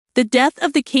The death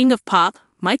of the king of pop,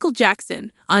 Michael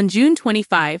Jackson, on June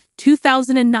 25,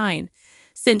 2009,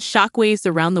 sent shockwaves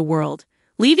around the world,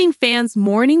 leaving fans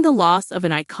mourning the loss of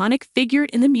an iconic figure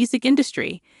in the music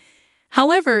industry.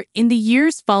 However, in the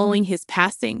years following his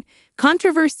passing,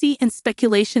 controversy and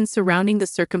speculation surrounding the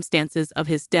circumstances of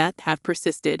his death have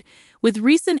persisted, with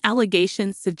recent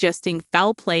allegations suggesting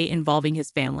foul play involving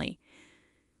his family.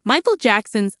 Michael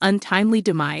Jackson's untimely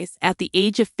demise at the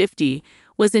age of 50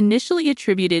 was initially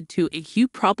attributed to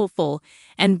acute propofol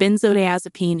and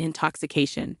benzodiazepine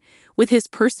intoxication, with his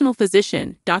personal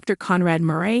physician, Dr. Conrad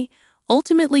Murray,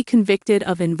 ultimately convicted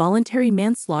of involuntary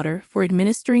manslaughter for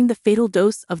administering the fatal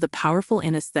dose of the powerful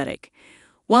anesthetic.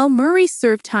 While Murray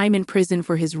served time in prison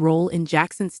for his role in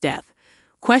Jackson's death,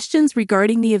 questions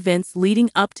regarding the events leading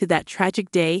up to that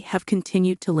tragic day have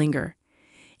continued to linger.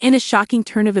 In a shocking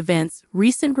turn of events,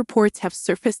 recent reports have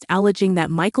surfaced alleging that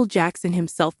Michael Jackson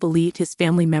himself believed his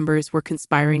family members were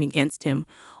conspiring against him,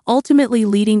 ultimately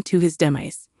leading to his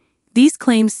demise. These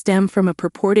claims stem from a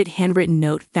purported handwritten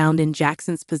note found in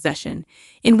Jackson's possession,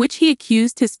 in which he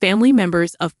accused his family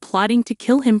members of plotting to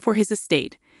kill him for his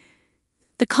estate.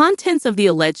 The contents of the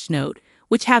alleged note,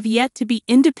 which have yet to be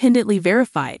independently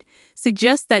verified,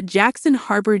 suggest that Jackson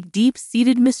harbored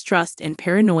deep-seated mistrust and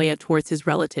paranoia towards his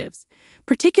relatives,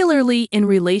 particularly in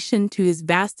relation to his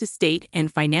vast estate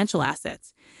and financial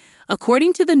assets.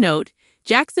 According to the note,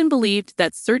 Jackson believed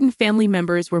that certain family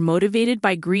members were motivated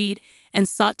by greed and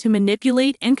sought to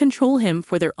manipulate and control him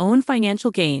for their own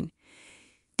financial gain.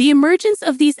 The emergence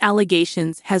of these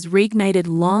allegations has reignited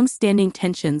long-standing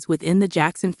tensions within the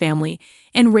Jackson family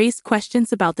and raised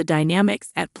questions about the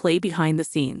dynamics at play behind the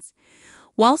scenes.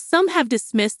 While some have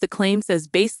dismissed the claims as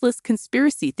baseless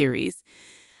conspiracy theories,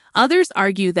 others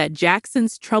argue that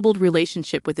Jackson's troubled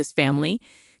relationship with his family,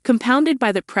 compounded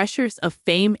by the pressures of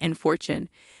fame and fortune,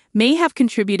 may have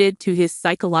contributed to his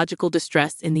psychological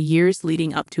distress in the years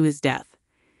leading up to his death.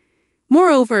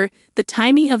 Moreover, the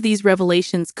timing of these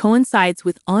revelations coincides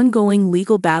with ongoing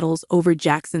legal battles over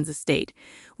Jackson's estate,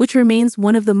 which remains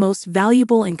one of the most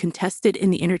valuable and contested in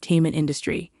the entertainment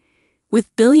industry.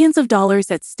 With billions of dollars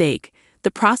at stake,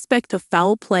 the prospect of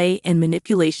foul play and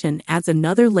manipulation adds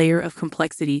another layer of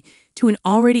complexity to an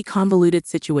already convoluted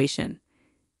situation.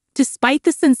 Despite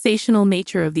the sensational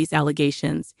nature of these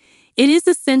allegations, it is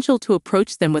essential to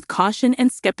approach them with caution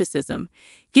and skepticism,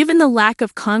 given the lack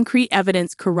of concrete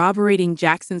evidence corroborating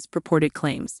Jackson's purported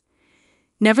claims.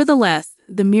 Nevertheless,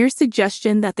 the mere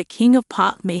suggestion that the king of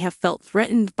pop may have felt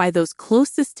threatened by those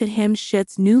closest to him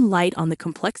sheds new light on the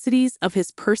complexities of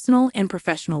his personal and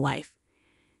professional life.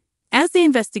 As the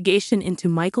investigation into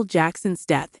Michael Jackson's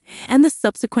death and the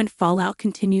subsequent fallout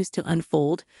continues to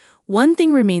unfold, one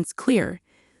thing remains clear: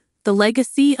 the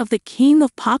legacy of the king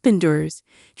of pop endures,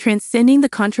 transcending the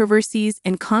controversies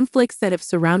and conflicts that have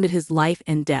surrounded his life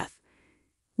and death.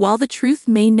 While the truth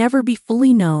may never be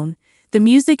fully known, the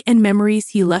music and memories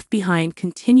he left behind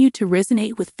continue to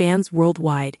resonate with fans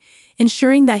worldwide,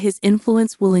 ensuring that his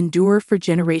influence will endure for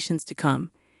generations to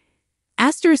come.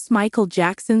 Michael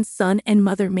Jackson's son and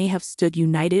mother may have stood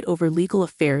united over legal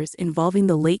affairs involving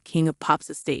the late king of pop's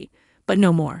estate, but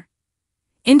no more.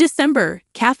 In December,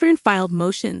 Catherine filed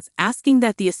motions asking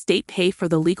that the estate pay for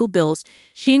the legal bills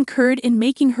she incurred in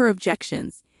making her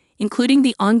objections, including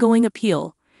the ongoing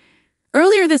appeal.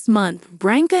 Earlier this month,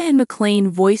 Branca and McLean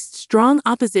voiced strong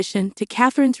opposition to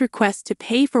Catherine's request to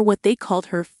pay for what they called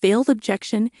her failed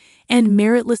objection and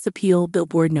meritless appeal,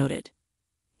 Billboard noted.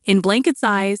 In Blankett's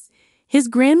eyes, his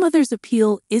grandmother's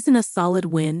appeal isn't a solid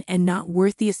win and not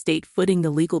worth the estate footing the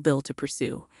legal bill to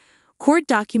pursue. Court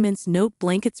documents note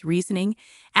Blankett's reasoning,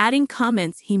 adding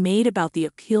comments he made about the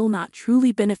appeal not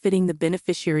truly benefiting the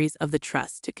beneficiaries of the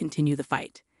trust to continue the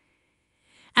fight.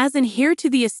 As an heir to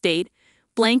the estate,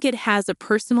 Blankett has a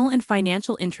personal and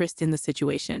financial interest in the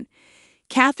situation.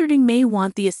 Catherine may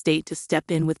want the estate to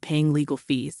step in with paying legal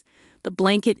fees, but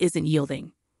Blankett isn't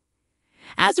yielding.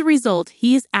 As a result,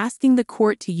 he is asking the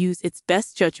court to use its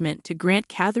best judgment to grant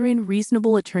Catherine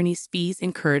reasonable attorney's fees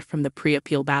incurred from the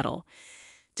pre-appeal battle.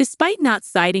 Despite not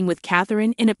siding with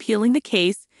Catherine in appealing the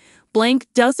case, Blank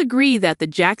does agree that the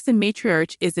Jackson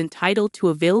matriarch is entitled to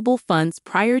available funds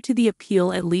prior to the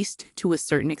appeal, at least to a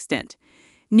certain extent.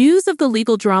 News of the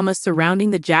legal drama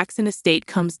surrounding the Jackson estate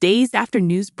comes days after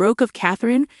news broke of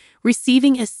Catherine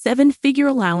receiving a seven-figure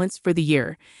allowance for the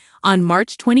year. On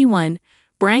March 21,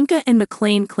 Branca and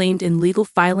McLean claimed in legal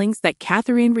filings that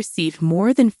Catherine received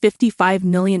more than $55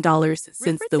 million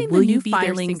since the Will You Be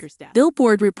There singer's death.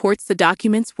 Billboard reports the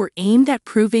documents were aimed at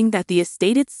proving that the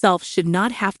estate itself should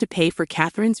not have to pay for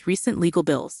Catherine's recent legal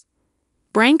bills.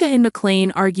 Branca and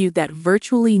McLean argued that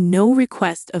virtually no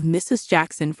request of Mrs.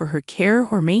 Jackson for her care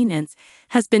or maintenance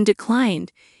has been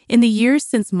declined in the years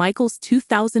since Michael's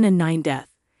 2009 death.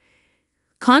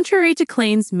 Contrary to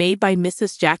claims made by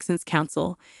Mrs. Jackson's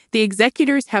counsel, the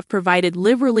executors have provided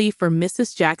liberally for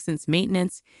Mrs. Jackson's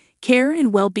maintenance, care,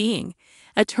 and well-being,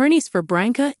 attorneys for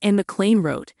Branca and McLean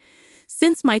wrote.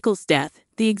 Since Michael's death,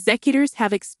 the executors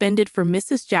have expended for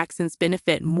Mrs. Jackson's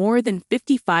benefit more than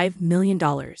 $55 million.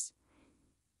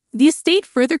 The estate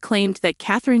further claimed that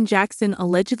Catherine Jackson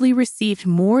allegedly received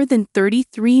more than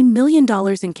 $33 million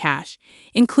in cash,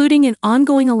 including an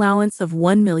ongoing allowance of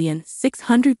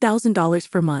 $1,600,000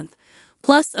 per month,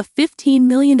 plus a $15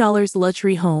 million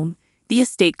luxury home, the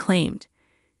estate claimed.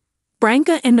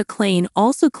 Branca and McLean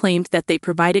also claimed that they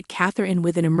provided Catherine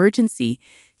with an emergency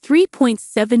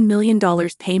 $3.7 million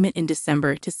payment in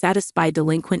December to satisfy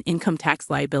delinquent income tax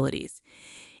liabilities.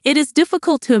 It is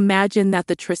difficult to imagine that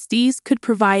the trustees could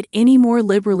provide any more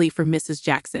liberally for Mrs.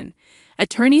 Jackson,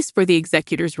 attorneys for the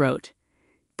executors wrote.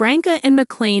 Branca and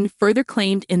McLean further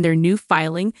claimed in their new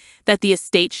filing that the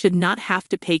estate should not have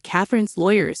to pay Catherine's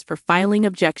lawyers for filing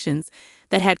objections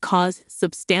that had caused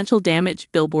substantial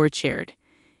damage, Billboard shared.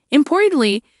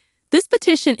 Importantly, this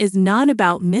petition is not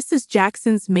about Mrs.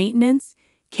 Jackson's maintenance,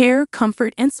 care,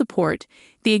 comfort, and support,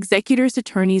 the executors'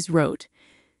 attorneys wrote.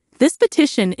 This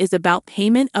petition is about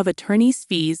payment of attorney's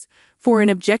fees for an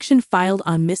objection filed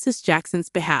on Mrs. Jackson's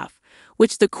behalf,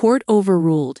 which the court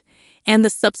overruled, and the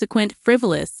subsequent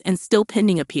frivolous and still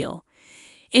pending appeal.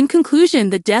 In conclusion,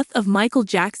 the death of Michael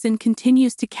Jackson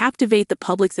continues to captivate the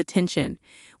public's attention,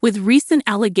 with recent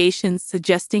allegations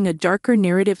suggesting a darker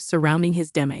narrative surrounding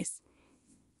his demise.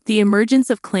 The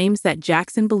emergence of claims that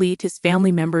Jackson believed his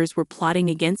family members were plotting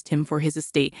against him for his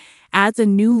estate adds a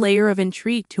new layer of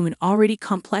intrigue to an already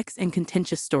complex and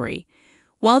contentious story.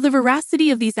 While the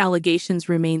veracity of these allegations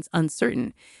remains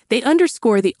uncertain, they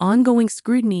underscore the ongoing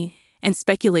scrutiny and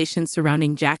speculation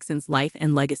surrounding Jackson's life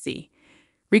and legacy.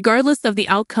 Regardless of the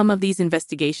outcome of these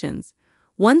investigations,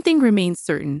 one thing remains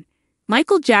certain: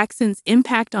 Michael Jackson's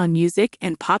impact on music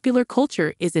and popular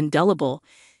culture is indelible.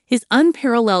 His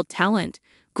unparalleled talent,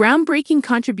 groundbreaking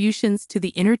contributions to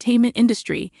the entertainment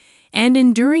industry, and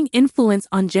enduring influence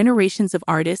on generations of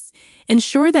artists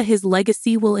ensure that his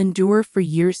legacy will endure for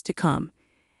years to come.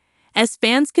 As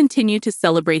fans continue to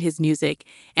celebrate his music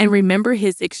and remember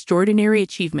his extraordinary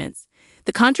achievements,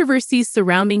 the controversies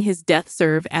surrounding his death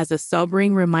serve as a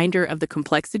sobering reminder of the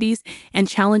complexities and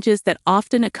challenges that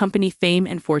often accompany fame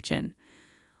and fortune.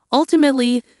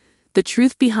 Ultimately, the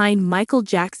truth behind Michael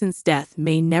Jackson's death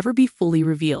may never be fully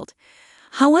revealed.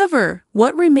 However,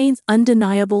 what remains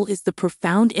undeniable is the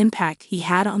profound impact he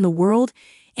had on the world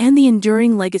and the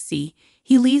enduring legacy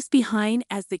he leaves behind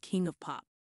as the king of pop.